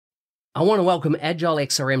I want to welcome Agile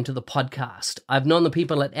XRM to the podcast. I've known the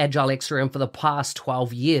people at Agile XRM for the past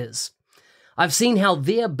 12 years. I've seen how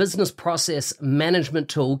their business process management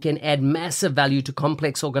tool can add massive value to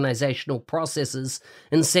complex organizational processes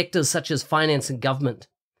in sectors such as finance and government.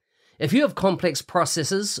 If you have complex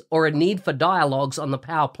processes or a need for dialogues on the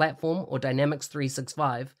Power Platform or Dynamics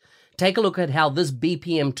 365, take a look at how this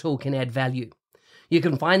BPM tool can add value. You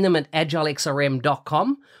can find them at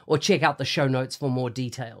agilexrm.com or check out the show notes for more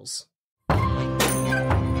details.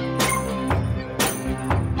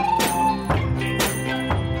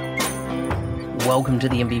 Welcome to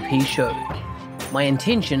the MVP Show. My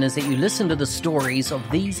intention is that you listen to the stories of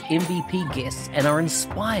these MVP guests and are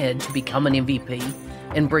inspired to become an MVP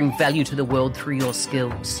and bring value to the world through your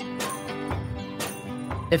skills.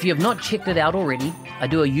 If you have not checked it out already, I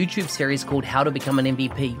do a YouTube series called How to Become an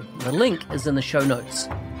MVP. The link is in the show notes.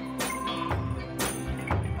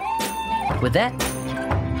 With that,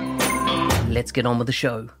 let's get on with the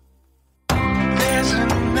show.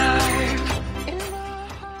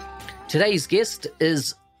 Today's guest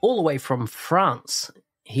is all the way from France.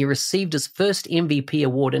 He received his first MVP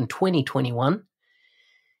award in 2021.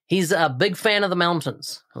 He's a big fan of the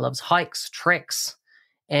mountains. He loves hikes, treks,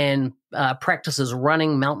 and practices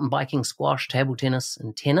running, mountain biking, squash, table tennis,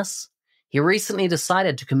 and tennis. He recently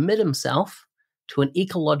decided to commit himself to an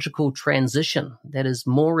ecological transition that is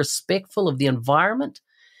more respectful of the environment,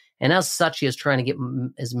 and as such, he is trying to get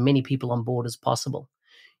as many people on board as possible.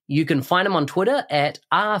 You can find him on Twitter at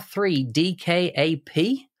R3DKAP.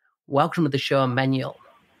 Welcome to the show, Emmanuel.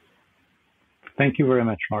 Thank you very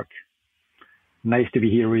much, Mark. Nice to be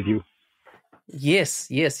here with you. Yes.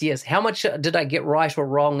 How much did I get right or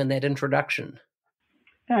wrong in that introduction?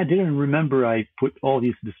 I didn't remember I put all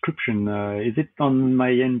this description. Is it on my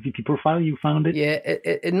MVP profile? You found it? Yeah,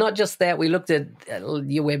 not just that. We looked at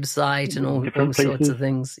your website and all sorts of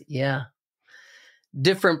things. Yeah.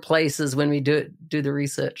 Different places when we do the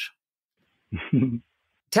research.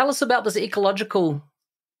 Tell us about this ecological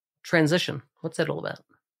transition. What's that all about?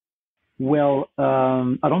 Well,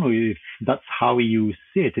 I don't know if that's how you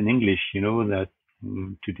see it in English, that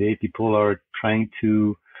today people are trying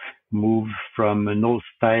to move from an old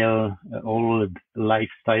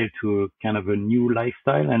lifestyle to kind of a new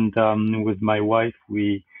lifestyle. And with my wife,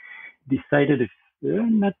 we decided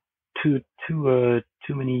not too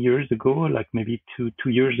many years ago, like maybe two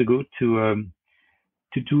years ago, to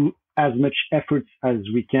do as much effort as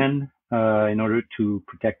we can in order to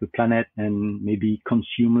protect the planet and maybe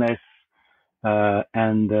consume less,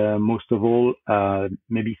 and most of all,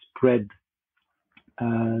 maybe spread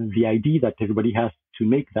the idea that everybody has to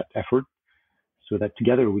make that effort, so that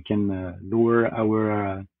together we can lower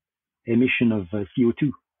our emission of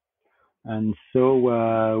CO2. And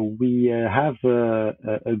so we have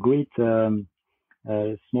a great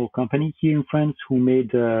small company here in France who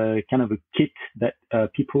made kind of a kit that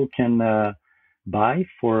people can buy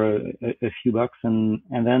for a few bucks and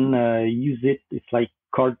then use it. It's like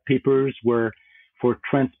card papers where for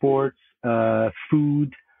transport,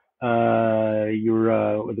 food,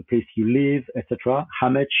 the place you live, etc. How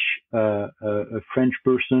much a French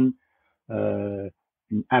person,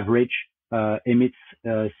 in average, emits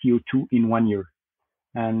CO2 in 1 year.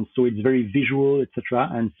 And so it's very visual, etc.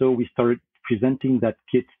 And so we started presenting that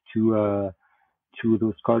kit to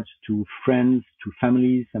those cards to friends, to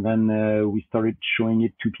families, and then we started showing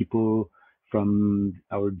it to people from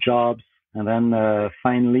our jobs. And then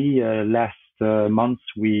finally, last month,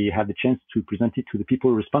 we had the chance to present it to the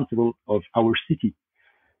people responsible of our city,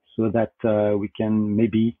 so that we can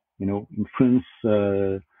maybe, influence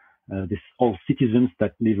all citizens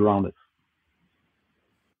that live around us.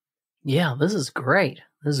 Yeah, this is great.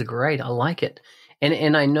 I like it.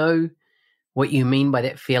 And I know what you mean by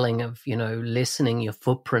that feeling of, lessening your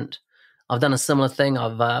footprint. I've done a similar thing.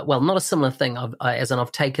 Not a similar thing.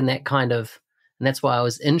 I've taken that kind of, and that's why I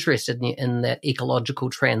was interested in that ecological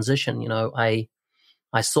transition. I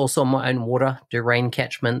source all my own water, do rain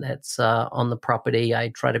catchment that's on the property. I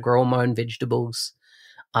try to grow all my own vegetables.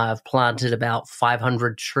 I've planted about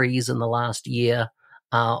 500 trees in the last year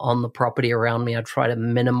on the property around me. I try to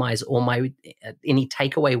minimize any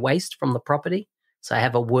takeaway waste from the property. So I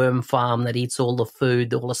have a worm farm that eats all the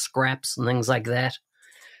food, all the scraps and things like that.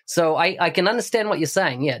 So I can understand what you're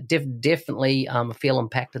saying. Yeah, definitely feel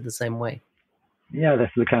impacted the same way. Yeah,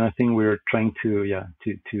 that's the kind of thing we're trying to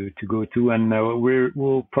go to, and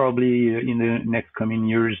we'll probably in the next coming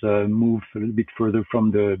years move a little bit further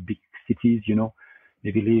from the big cities.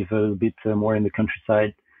 Maybe live a little bit more in the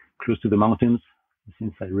countryside, close to the mountains.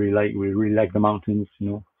 Since we really like the mountains,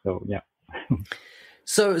 So yeah.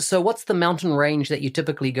 So what's the mountain range that you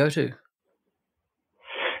typically go to?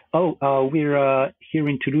 We're here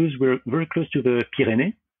in Toulouse. We're very close to the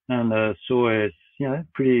Pyrenees, and so it's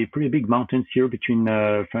pretty big mountains here between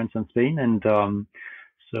France and Spain. And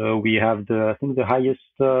so we have I think the highest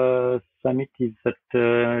summit is at a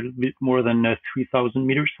little bit more than 3,000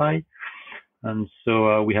 meters high. And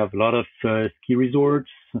so we have a lot of ski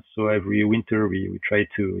resorts. So every winter we try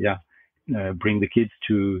to bring the kids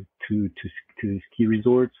to ski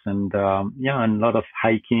resorts, and and a lot of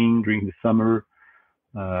hiking during the summer.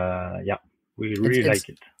 We really like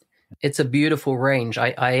it. It's a beautiful range.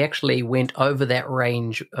 I actually went over that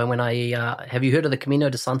range when have you heard of the Camino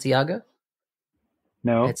de Santiago?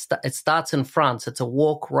 No. It starts in France. It's a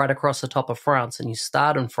walk right across the top of France, and you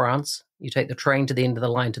start in France. You take the train to the end of the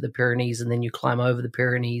line to the Pyrenees, and then you climb over the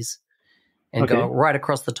Pyrenees and go right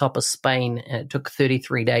across the top of Spain. And it took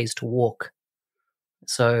 33 days to walk.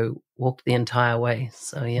 So walked the entire way.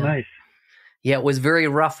 So yeah. Nice. Yeah, it was very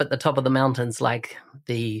rough at the top of the mountains. Like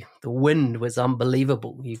the wind was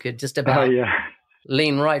unbelievable. You could just about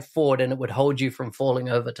lean right forward and it would hold you from falling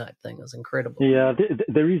over type thing. It was incredible. Yeah,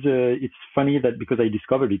 there is it's funny that because I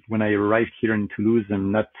discovered it when I arrived here in Toulouse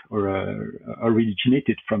and not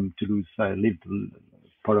originated from Toulouse. I lived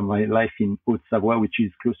part of my life in Haute-Savoie, which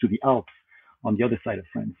is close to the Alps on the other side of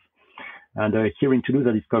France. And here in Toulouse,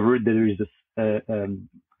 I discovered that there is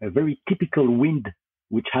a very typical wind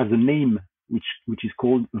which has a name, which is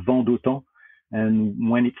called vent d'automne. And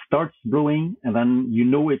when it starts blowing, and then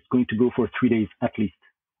it's going to go for 3 days at least.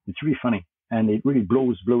 It's really funny. And it really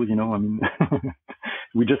blows, I mean,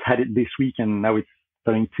 we just had it this week and now it's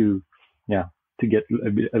starting to get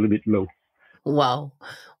a little bit low. Wow.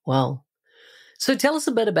 So tell us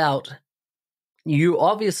a bit about, you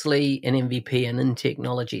obviously an MVP and in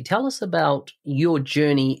technology. Tell us about your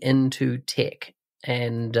journey into tech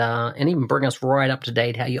and even bring us right up to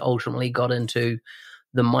date how you ultimately got into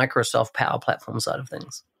the Microsoft Power Platform side of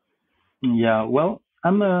things. Yeah, well,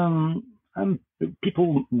 I'm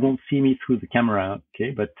people won't see me through the camera,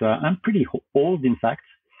 okay, but I'm pretty old, in fact.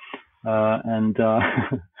 And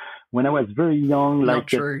when I was very young, not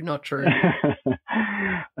true. When I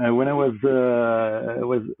was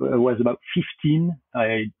about 15,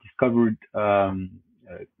 I discovered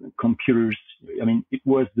computers. I mean, it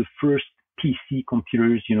was the first PC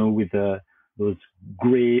computers, with those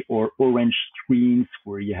gray or orange screens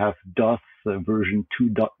where you have DOS version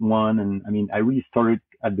 2.1, and I mean, I really started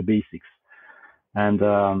at the basics. And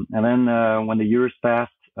then when the years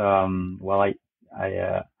passed, I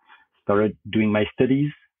started doing my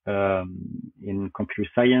studies in computer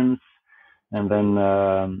science, and then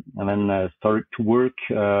started to work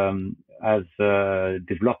as a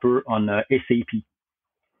developer on SAP.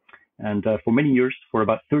 And for many years, for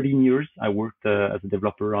about 13 years, I worked as a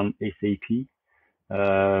developer on SAP.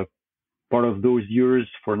 Part of those years,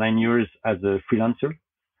 for 9 years, as a freelancer.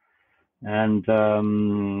 And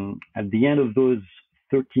at the end of those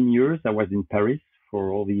 13 years, I was in Paris for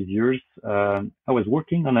all these years. I was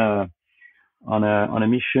working on a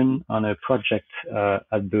mission, on a project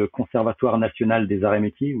at the Conservatoire National des Arts et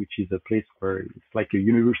Métiers, which is a place where it's like a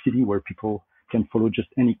university where people can follow just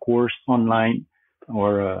any course online,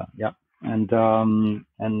 or and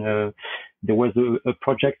there was a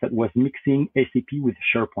project that was mixing SAP with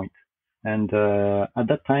SharePoint. And at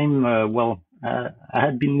that time, I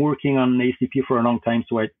had been working on SAP for a long time,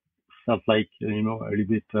 so I felt like a little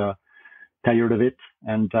bit tired of it,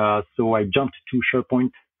 and so I jumped to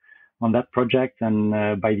SharePoint on that project. And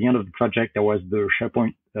by the end of the project, I was the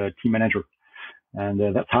SharePoint team manager, and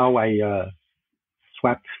that's how I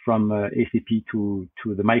swapped from SAP to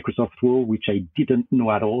the Microsoft world, which I didn't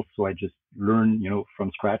know at all. So I just learned,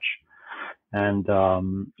 from scratch. And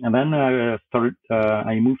then I started.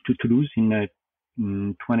 I moved to Toulouse in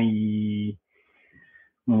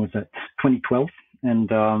 2012, and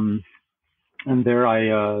there I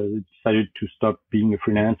decided to stop being a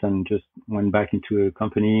freelance and just went back into a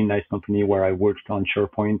nice company where I worked on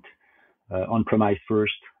SharePoint on-premise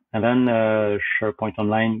first, and then SharePoint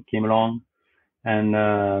Online came along, and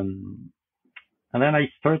then I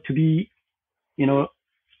started to be,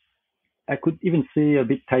 I could even say a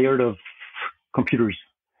bit tired of computers.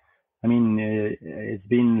 I mean, it's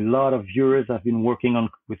been a lot of years I've been working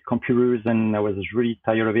with computers, and I was really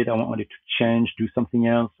tired of it. I wanted to change, do something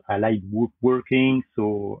else. I like working,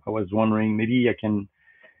 so I was wondering maybe I can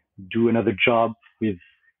do another job with,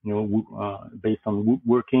 based on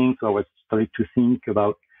working. So I was starting to think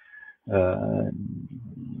about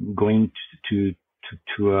going to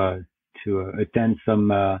attend some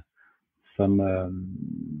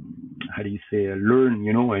how do you say, learn,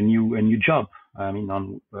 a new job. I mean,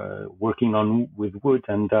 on working with wood,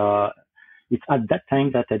 and it's at that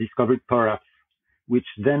time that I discovered PowerApps, which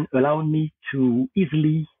then allowed me to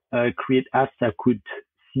easily create apps I could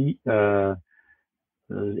see.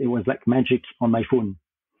 It was like magic on my phone.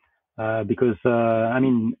 Because I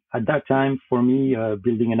mean, at that time, for me,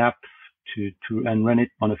 building an app and run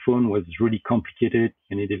it on a phone was really complicated.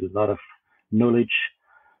 You needed a lot of knowledge.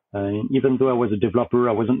 Even though I was a developer,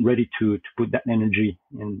 I wasn't ready to put that energy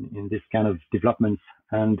in this kind of development.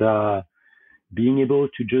 And being able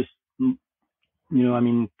to just,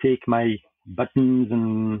 take my buttons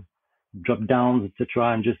and drop downs,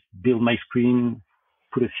 etc., and just build my screen,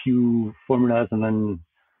 put a few formulas, and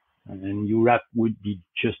your app would be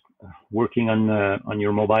just working on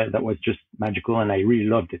your mobile. That was just magical, and I really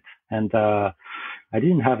loved it. And I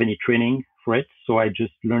didn't have any training for it, so I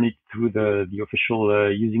just learned it through the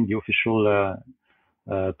official using the official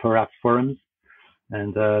PowerApps forums,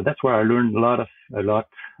 and that's where I learned a lot,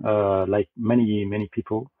 like many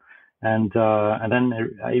people. And then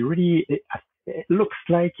I really it looks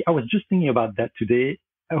like I was just thinking about that today.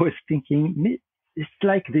 I was thinking it's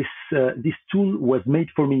like this tool was made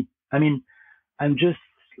for me. I mean, I'm just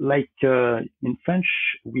like in French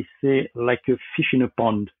we say like a fish in a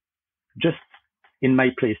pond, just in my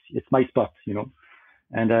place. It's my spot,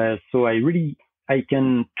 And so I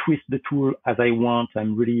can twist the tool as I want.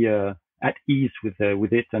 I'm really at ease with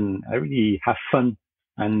it, and I really have fun.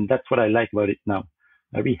 And that's what I like about it now.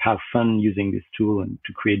 I really have fun using this tool and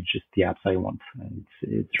to create just the apps I want. It's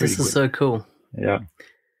really This is so cool. Yeah.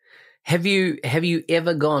 Have you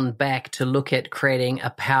ever gone back to look at creating a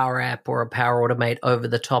Power App or a Power Automate over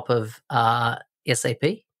the top of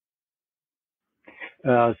SAP?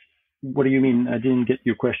 What do you mean? I didn't get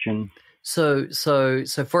your question. So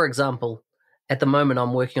for example, at the moment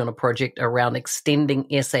I'm working on a project around extending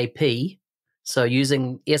SAP. So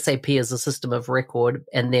using SAP as a system of record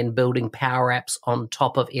and then building Power Apps on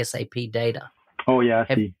top of SAP data. Oh yeah,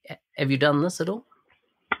 I see. Have you done this at all?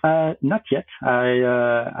 Not yet.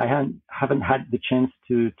 I haven't had the chance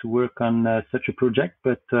to work on such a project,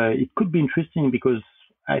 but it could be interesting because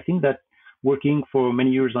I think that working for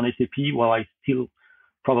many years on SAP, while I still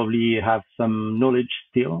probably have some knowledge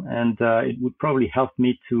still, and it would probably help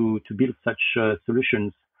me to build such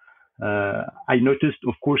solutions. I noticed,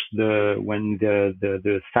 of course, when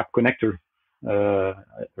the SAP connector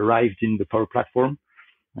arrived in the Power Platform,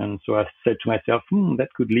 and so I said to myself,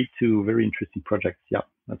 that could lead to very interesting projects. Yeah,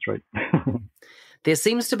 that's right. There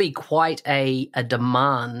seems to be quite a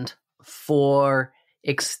demand for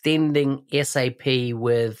extending SAP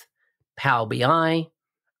with Power BI,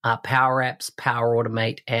 Power Apps, Power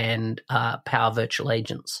Automate, and Power Virtual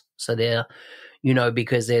Agents. So they're,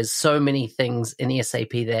 because there's so many things in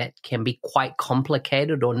SAP that can be quite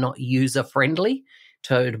complicated or not user-friendly,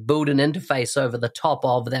 to build an interface over the top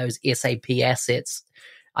of those SAP assets,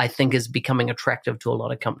 I think is becoming attractive to a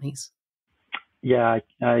lot of companies. Yeah,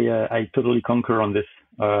 I totally concur on this.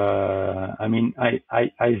 I mean, I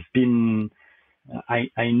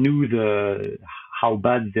knew how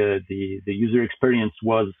bad the user experience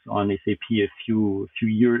was on SAP a few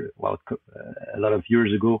years, a lot of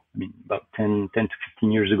years ago. I mean, about 10 to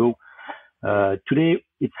 15 years ago. Today,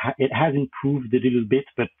 it has improved a little bit,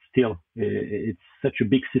 but still, it's such a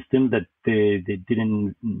big system that they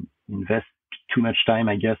didn't invest too much time,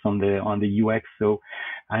 I guess, on the UX. So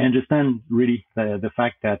I understand really the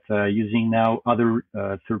fact that using now other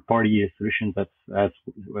third-party solutions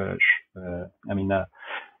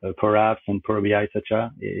PowerApps and Power BI,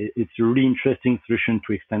 etc. It's a really interesting solution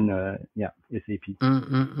to extend, SAP.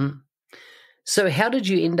 So how did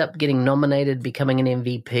you end up getting nominated, becoming an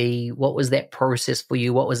MVP? What was that process for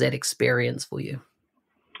you? What was that experience for you?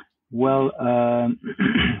 Well,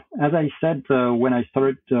 as I said, when I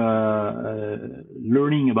started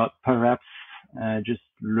learning about PowerApps, I just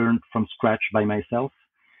learned from scratch by myself.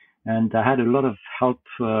 And I had a lot of help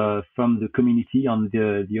from the community on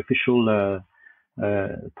the official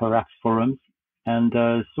PowerApps forums. And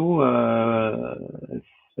so a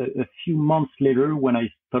few months later, when I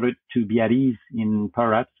started to be at ease in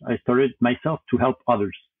PowerApps, I started myself to help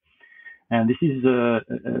others. And this is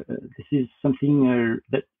something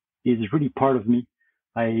that is really part of me.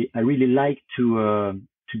 I really like to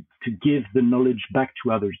give the knowledge back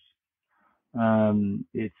to others.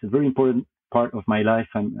 It's a very important part of my life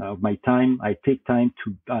and of my time. I take time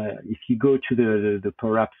to, if you go to the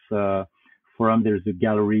PowerApps forum, there's a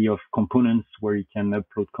gallery of components where you can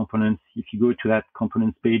upload components. If you go to that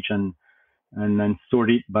components page and then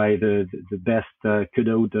sort it by the best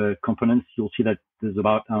coded components, you'll see that there's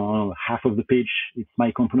about half of the page. It's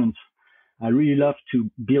my components. I really love to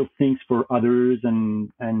build things for others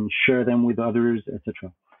and share them with others,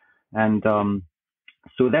 etc. And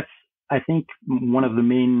so that's, I think, one of the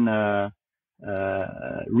main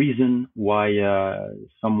reason why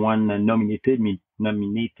someone nominated me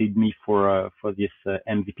for this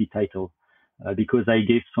MVP title, because I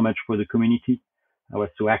gave so much for the community. I was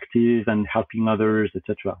so active and helping others,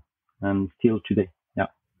 etc. And still today, yeah.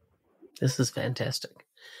 This is fantastic.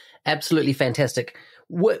 Absolutely fantastic.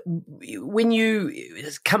 When you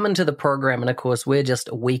come into the program, and of course we're just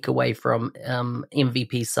a week away from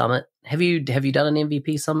MVP Summit. Have you done an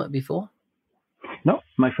MVP Summit before? No,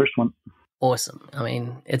 my first one. Awesome. I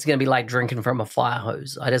mean, it's going to be like drinking from a fire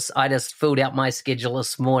hose. I just filled out my schedule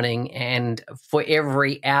this morning, and for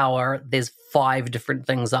every hour, there's 5 different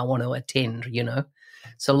things I want to attend.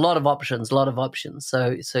 So a lot of options.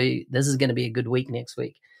 So this is going to be a good week next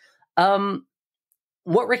week.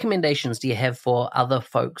 What recommendations do you have for other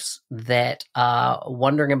folks that are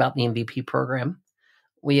wondering about the MVP program?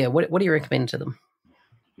 Well, yeah, what do you recommend to them?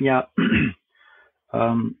 Yeah.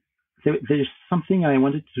 There's something I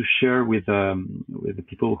wanted to share with the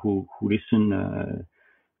people who listen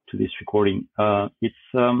to this recording.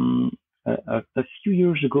 It's a few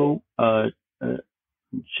years ago,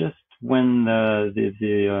 just when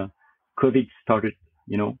the COVID started,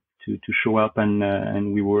 to show up,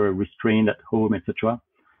 and we were restrained at home, etc.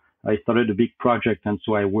 I started a big project, and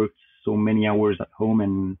so I worked so many hours at home,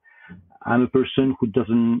 and I'm a person who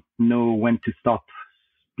doesn't know when to stop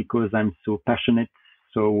because I'm so passionate.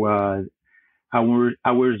 So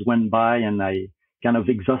hours went by, and I kind of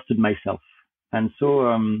exhausted myself. And so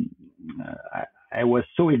I was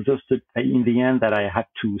so exhausted in the end that I had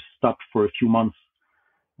to stop for a few months,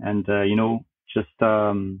 and just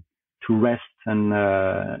to rest and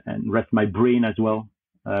rest my brain as well,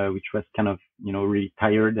 which was kind of really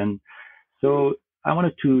tired. And so I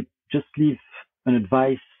wanted to just leave an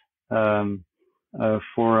advice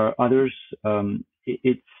for others.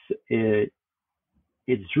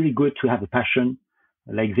 It's really good to have a passion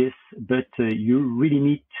like this, but you really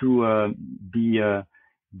need to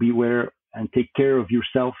beware and take care of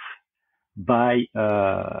yourself by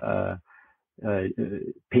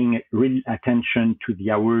paying real attention to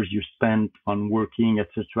the hours you spend on working,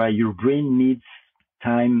 etc. Your brain needs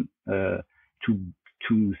time to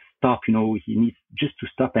stop. He needs just to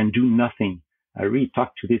stop and do nothing. I really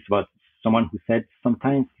talked to this about someone who said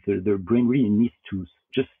sometimes the brain really needs to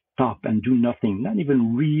just stop and do nothing, not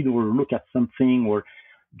even read or look at something, or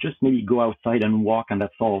just maybe go outside and walk, and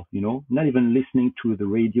that's all. Not even listening to the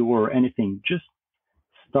radio or anything. Just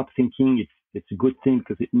stop thinking. It's a good thing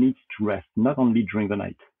because it needs to rest, not only during the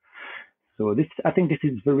night. So I think this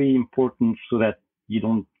is very important, so that you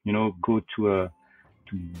don't, go to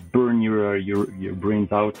burn your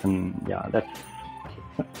brains out. And yeah,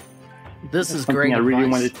 this is great. I really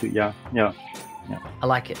advice. wanted to, yeah. I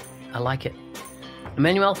like it.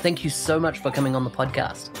 Emmanuel, thank you so much for coming on the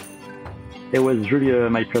podcast. It was really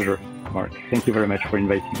my pleasure, Mark. Thank you very much for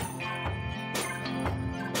inviting me.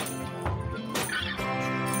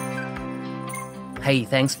 Hey,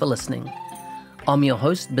 thanks for listening. I'm your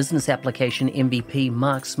host, Business Application MVP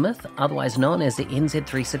Mark Smith, otherwise known as the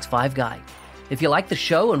NZ365 Guy. If you like the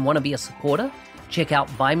show and want to be a supporter, check out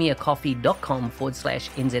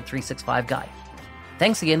buymeacoffee.com/NZ365 Guy.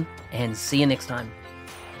 Thanks again, and see you next time.